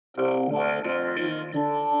The weather in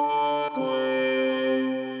Brooklyn.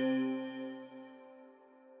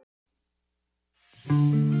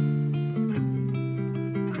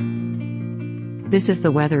 This is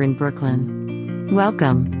the weather in Brooklyn.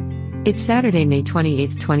 Welcome. It's Saturday, May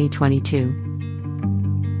 28, 2022.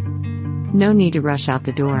 No need to rush out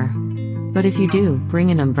the door. But if you do,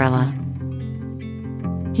 bring an umbrella.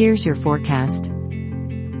 Here's your forecast.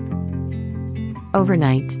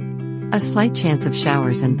 Overnight. A slight chance of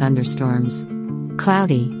showers and thunderstorms.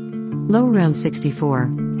 Cloudy. Low around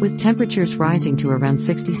 64, with temperatures rising to around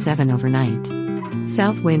 67 overnight.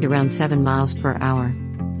 South wind around 7 miles per hour.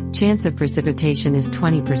 Chance of precipitation is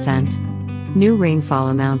 20%. New rainfall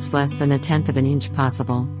amounts less than 1/10 of an inch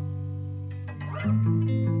possible.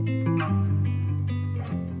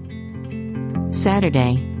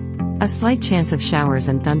 Saturday. A slight chance of showers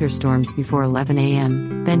and thunderstorms before 11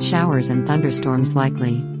 a.m., then showers and thunderstorms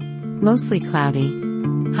likely. Mostly cloudy.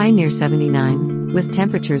 High near 79, with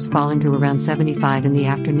temperatures falling to around 75 in the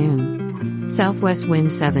afternoon. Southwest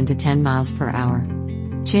wind 7 to 10 miles per hour.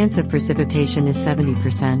 Chance of precipitation is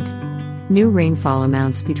 70%. New rainfall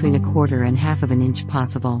amounts between 1/4 and 1/2 of an inch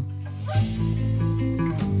possible.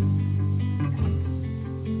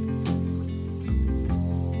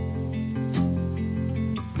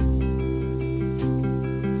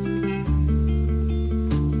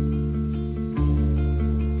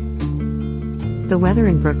 The Weather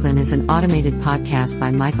in Brooklyn is an automated podcast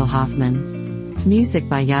by Michael Hoffman. Music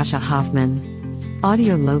by Yasha Hoffman.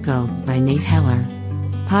 Audio logo by Nate Heller.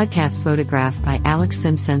 Podcast photograph by Alex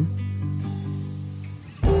Simpson.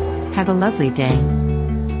 Have a lovely day.